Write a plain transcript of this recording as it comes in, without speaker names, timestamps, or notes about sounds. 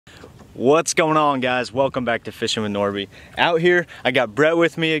What's going on, guys? Welcome back to Fishing with Nordbye. Out here, I got Brett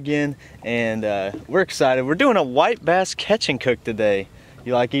with me again, and we're excited. We're doing a white bass catch and cook today.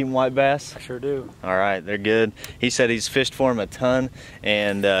 You like eating white bass? I sure do. All right, they're good. He said he's fished for them a ton,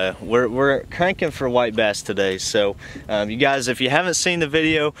 and we're cranking for white bass today. So you guys, if you haven't seen the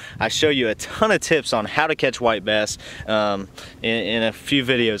video, I show you a ton of tips on how to catch white bass in a few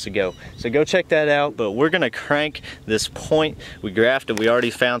videos ago. So go check that out. But we're gonna crank this point. We grafted, we already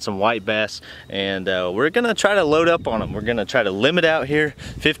found some white bass, and we're gonna try to load up on them. We're gonna try to limit out here,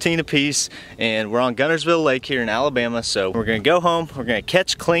 15 a piece, and we're on Guntersville Lake here in Alabama. So we're gonna go home, we're gonna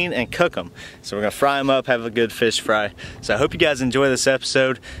catch, clean, and cook them. So we're gonna fry them up, have a good fish fry. So I hope you guys enjoy this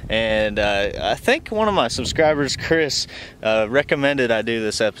episode, and I think one of my subscribers, Chris, recommended I do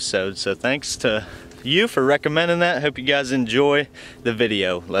this episode. So thanks to you for recommending that. Hope you guys enjoy the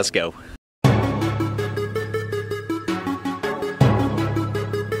video. Let's go.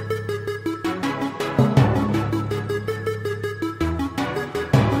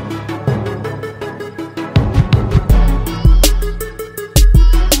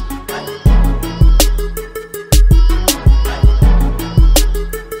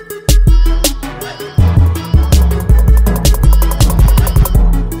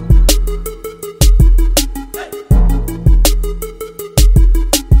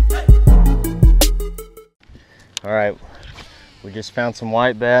 All right, we just found some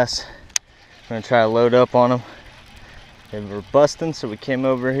white bass. We're gonna try to load up on them. They were busting, so we came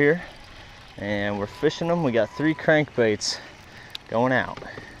over here and we're fishing them. We got 3 crankbaits going out.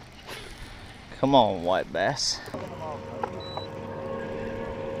 Come on, white bass.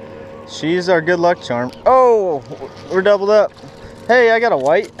 She's our good luck charm. Oh, we're doubled up. Hey, I got a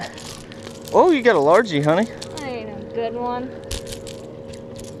white. Oh, you got a largie, honey. I ain't a good one.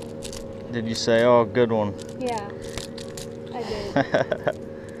 Did you say, oh, good one? Yeah, I did.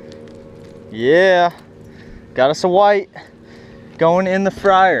 Yeah, got us a white going in the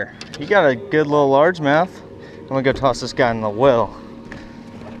fryer. You got a good little largemouth. I'm gonna go toss this guy in the well.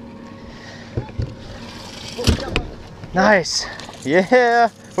 Nice. Yeah,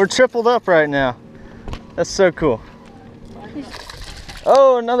 we're tripled up right now. That's so cool.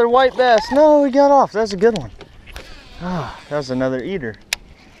 Oh, another white bass. No, we got off. That's a good one. Ah, that was another eater.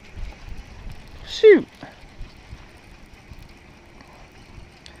 Shoot.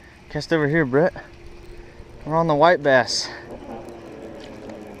 Cast over here, Brett. We're on the white bass.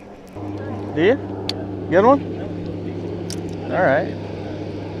 Do you? Good one? All right.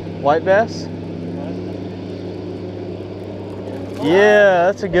 White bass? Yeah,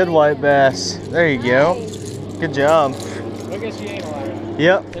 that's a good white bass. There you go. Good job. I guess you ain't lying.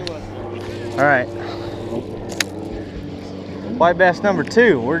 Yep. All right. White bass number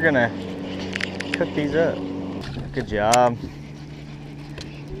 2. We're gonna cook these up. Good job.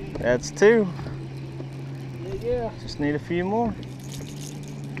 That's 2. Yeah. Just need a few more.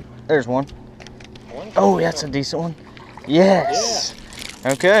 There's one. Oh, that's a decent one. Yes.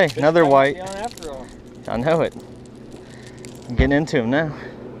 Yeah. Okay, another white. I know it. I'm getting into them now.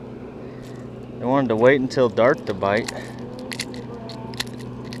 They wanted to wait until dark to bite.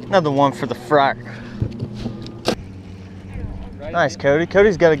 Another one for the fryer. Nice, Cody.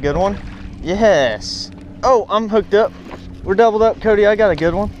 Cody's got a good one. Yes. Oh, I'm hooked up. We're doubled up, Cody. I got a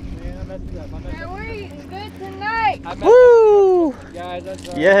good one. Man, we're eating good tonight. Woo! Guys, that's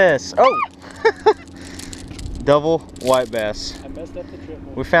right. Yes. Oh. Double white bass. I messed up the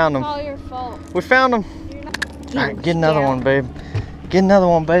triple. We found them. It's all your fault. We found them. All right, get another one, babe. Get another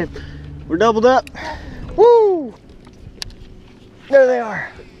one, babe. We're doubled up. Woo! There they are.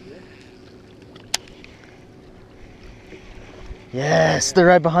 Yes, they're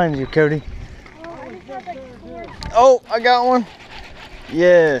right behind you, Cody. Oh, I got one.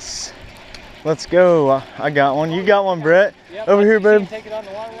 Yes. Let's go. I got one. You got one, Brett. Yep, over here, babe. Take it on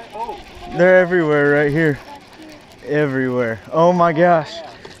the water. Oh. They're everywhere right here. Everywhere. Oh my gosh.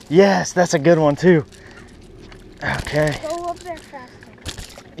 Yes, that's a good one too. Okay. Go up there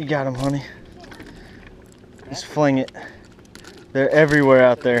faster. You got them, honey. Just fling it. They're everywhere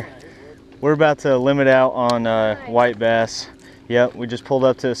out there. We're about to limit out on white bass. Yep, we just pulled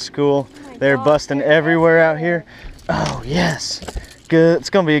up to a school. They're busting everywhere out here. Oh, yes. Good. It's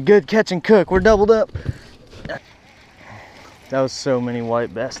going to be a good catch and cook. We're doubled up. That was so many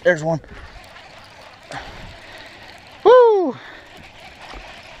white bass. There's one. Woo!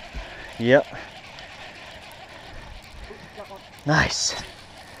 Yep. Nice.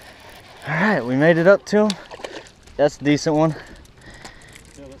 All right, we made it up to him. That's a decent one.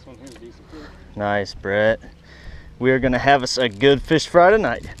 Yeah, this one here's decent too. Nice, Brett. We are gonna have us a good fish fry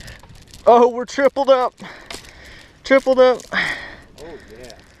tonight. Oh, we're tripled up. Tripled up. Oh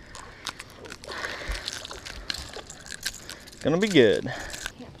yeah. Gonna be good.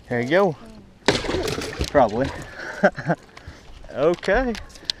 There you go. Probably. Okay.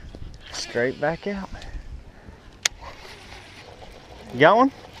 Straight back out. You got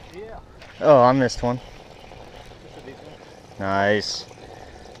one? Yeah. Oh, I missed one. That's a decent one. Nice.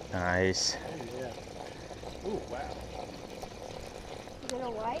 Nice. Oh, yeah. Ooh, wow. Is it a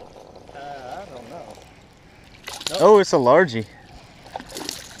white? I don't know. Oh, it's a largie.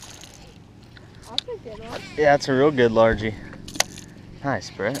 That's a good one. Yeah, it's a real good largie. Nice,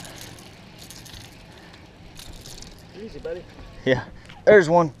 Brett. Easy, buddy. Yeah, there's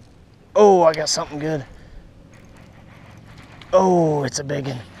one. Oh, I got something good. Oh, it's a big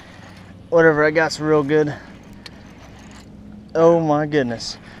one. Whatever I got's real good. Oh my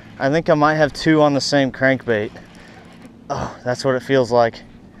goodness. I think I might have two on the same crankbait. Oh, that's what it feels like.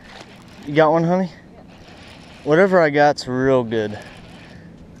 You got one, honey? Whatever I got's real good.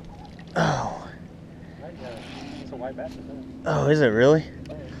 Oh. It's a white bass, isn't it? Oh, is it really?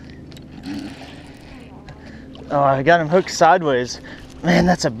 Oh, I got him hooked sideways. Man,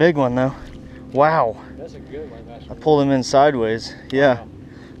 that's a big one though. Wow. That's a good white bass. I pulled him in sideways. Yeah.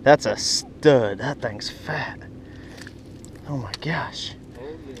 That's a stud. That thing's fat. Oh my gosh.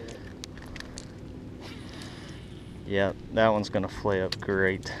 Oh, yeah. Yeah, that one's gonna flay up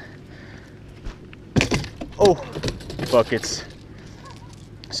great. Oh, buckets.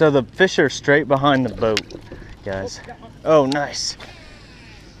 So the fish are straight behind the boat, guys. Oh, nice.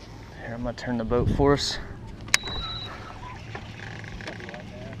 Here, I'm gonna turn the boat for us.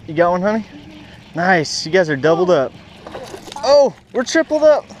 You got one, honey? Nice. You guys are doubled up. Oh, we're tripled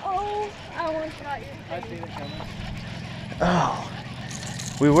up. Oh, I almost got your I see it coming. Oh,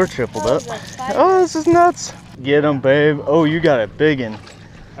 we were tripled Oh, up. the spider. Oh, this is nuts. Get them, babe. Oh, you got a big one.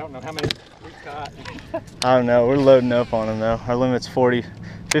 I don't know how many we caught. I don't know. We're loading up on them though. Our limit's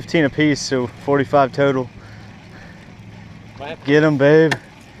 15 a piece, so 45 total. Get them, babe.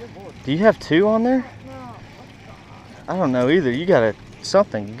 Do you have two on there? No. I don't know either. You got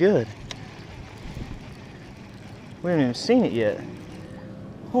something good. We haven't even seen it yet.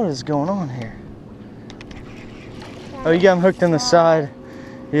 What is going on here? Oh, you got them hooked in the side.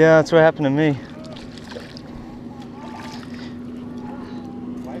 Yeah, that's what happened to me.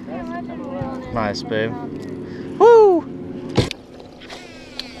 Nice, babe. Woo!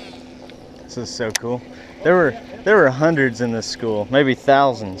 This is so cool. There were hundreds in this school, maybe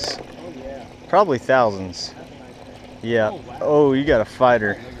thousands. Oh, yeah. Probably thousands. That's a nice one. Yeah. Oh, wow. Oh, you got a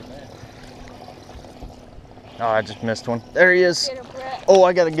fighter. Look at that. Oh, I just missed one. There he is. Get a Brett. Oh,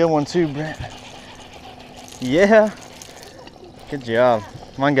 I got a good one too, Brent. Yeah. Good job.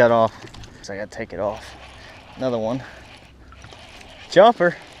 Mine got off. So I gotta take it off. Another one.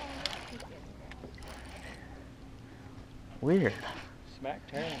 Jumper. Weird. Smack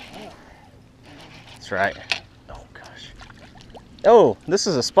tearing up. That's right. Oh gosh. Oh, this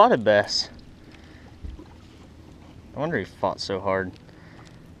is a spotted bass. I wonder he fought so hard.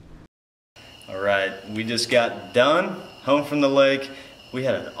 All right, we just got done, home from the lake. We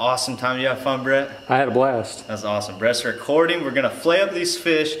had an awesome time. You have fun, Brett? I had a blast. That's awesome. Brett's recording. We're gonna flay up these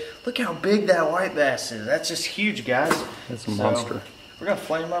fish. Look how big that white bass is. That's just huge, guys. That's a monster. We're gonna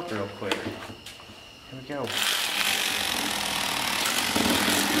flay them up real quick. Here we go.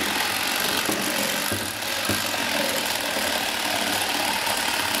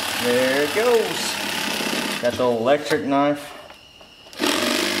 There it goes. Got the electric knife.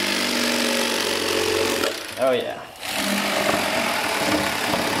 Oh yeah.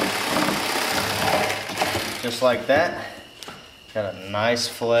 Just like that. Got a nice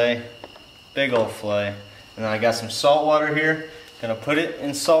fillet, big old fillet. And then I got some salt water here. Gonna put it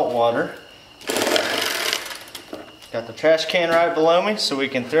in salt water. Got the trash can right below me so we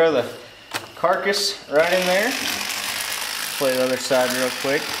can throw the carcass right in there. Play the other side real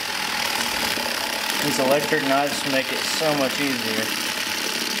quick. These electric knives make it so much easier.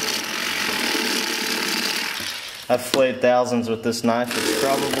 I've flayed thousands with this knife. It's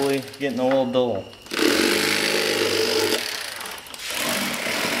probably getting a little dull.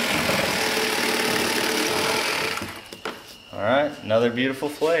 All right, another beautiful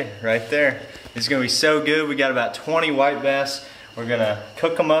fillet right there. It's gonna be so good. We got about 20 white bass. We're gonna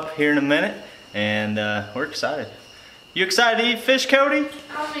cook them up here in a minute, and we're excited. You excited to eat fish, Cody?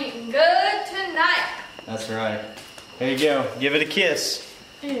 I'm eating good tonight. That's right. There you go. Give it a kiss.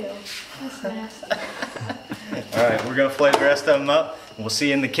 Ew, that's nasty. All right, we're gonna flay the rest of them up, and we'll see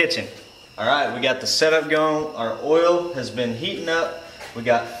you in the kitchen. All right, we got the setup going. Our oil has been heating up. We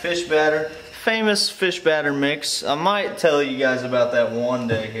got fish batter, famous fish batter mix. I might tell you guys about that one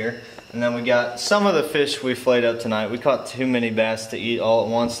day here. And then we got some of the fish we filleted up tonight. We caught too many bass to eat all at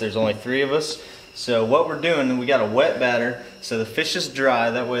once. There's only 3 of us. So what we're doing, we got a wet batter. So the fish is dry,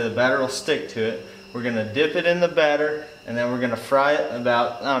 that way the batter will stick to it. We're gonna dip it in the batter, and then we're gonna fry it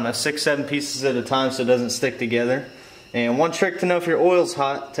about, I don't know, 6-7 pieces at a time so it doesn't stick together. And one trick to know if your oil's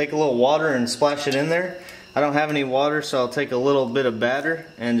hot, take a little water and splash it in there. I don't have any water, so I'll take a little bit of batter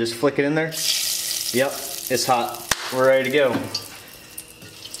and just flick it in there. Yep, it's hot. We're ready to go.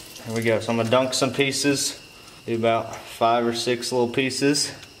 Here we go. So I'm gonna dunk some pieces, do about 5 or 6 little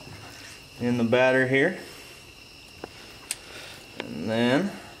pieces in the batter here. And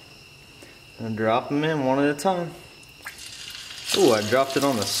then I'm gonna drop them in one at a time. Ooh, I dropped it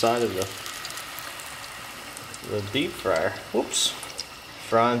on the side of the deep fryer. Whoops.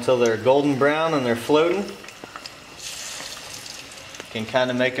 Fry until they're golden brown and they're floating. You can kind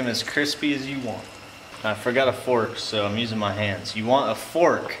of make them as crispy as you want. I forgot a fork, so I'm using my hands. You want a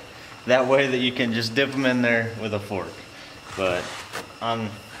fork, that way that you can just dip them in there with a fork. But I'm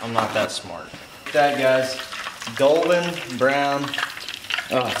not that smart. That, guys, golden brown.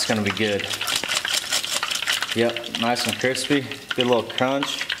 Oh, it's gonna be good. Yep, nice and crispy. Good little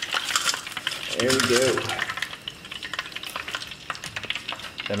crunch. There we go.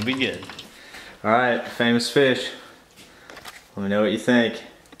 Gonna be good. All right, famous fish. Let me know what you think.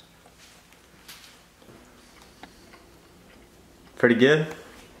 Pretty good?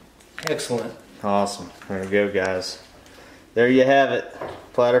 Excellent. Awesome. There we go, guys. There you have it.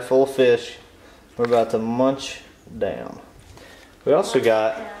 Platter full of fish. We're about to munch down. We also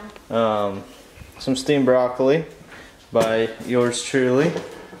got some steamed broccoli by yours truly,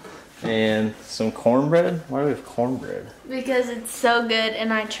 and some cornbread. Why do we have cornbread? Because it's so good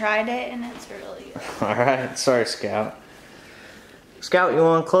and I tried it and it's really good. Alright, sorry Scout. Scout, you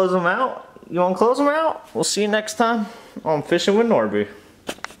want to close them out? You want to close them out? We'll see you next time on Fishing with Nordbye.